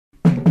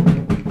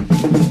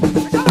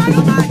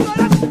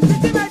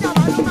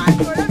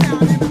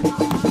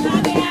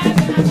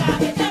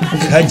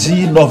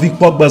Kedzi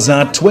Norvikporgbe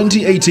Za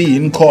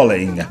 2018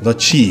 calling the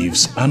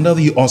chiefs under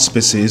the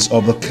auspices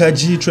of the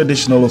Kedzi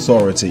Traditional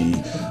Authority,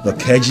 the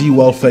Kedzi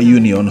Welfare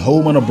Union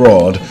Home and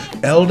Abroad,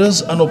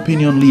 elders and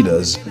opinion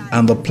leaders,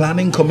 and the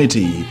planning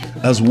committee,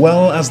 as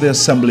well as the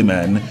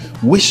assemblymen,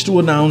 wish to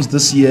announce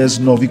this year's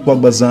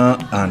Norvikporgbe Za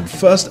and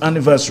first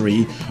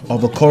anniversary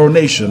of the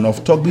coronation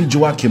of Togbi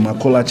Joachim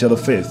Akolache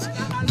V,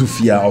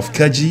 Dufia of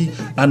Kedzi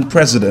and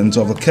President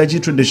of the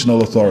Kedzi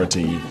Traditional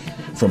Authority.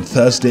 From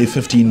Thursday,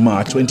 15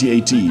 March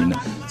 2018,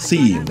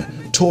 theme,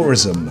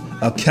 tourism,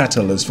 a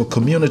catalyst for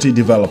community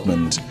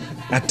development.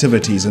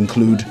 Activities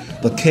include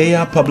the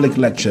Kea Public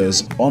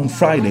Lectures on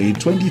Friday,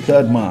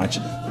 23rd March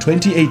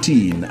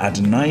 2018 at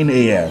 9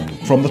 a.m.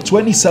 From the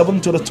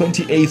 27th to the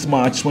 28th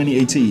March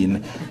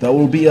 2018, there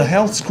will be a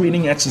health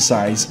screening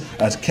exercise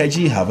at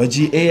Kedzi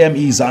Havaji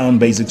AME Zion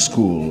Basic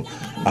School,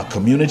 a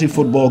community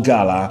football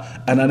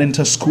gala, and an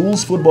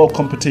inter-schools football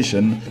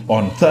competition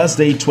on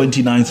Thursday,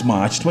 29th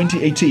March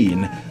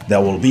 2018. There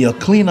will be a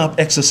clean-up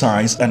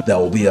exercise and there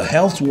will be a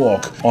health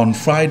walk on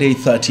Friday,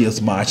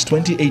 30th March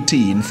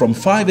 2018 from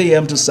 5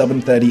 a.m. to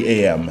 7:30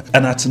 a.m.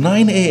 And at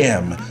 9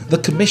 a.m., the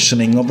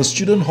commissioning of the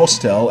student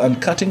hostel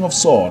and cutting of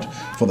sod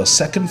for the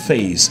second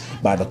phase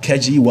by the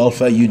Kedzi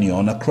Welfare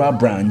Union Accra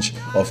branch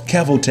of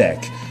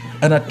Kevotech.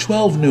 And at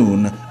 12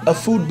 noon, a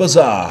food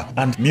bazaar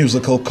and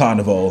musical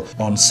carnival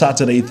on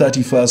Saturday,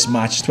 31st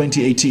March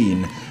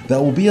 2018. There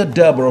will be a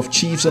derby of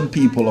chiefs and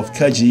people of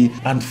Kedzi,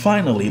 and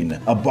finally,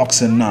 a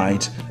boxing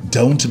night.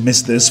 Don't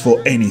miss this for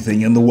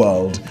anything in the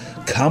world.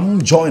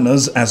 Come join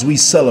us as we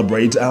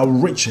celebrate our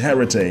rich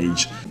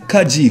heritage.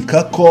 Kedzi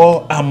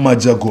kako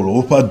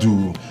amajagolo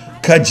padu,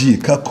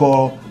 Kedzi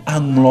kako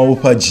anglo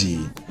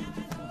paji.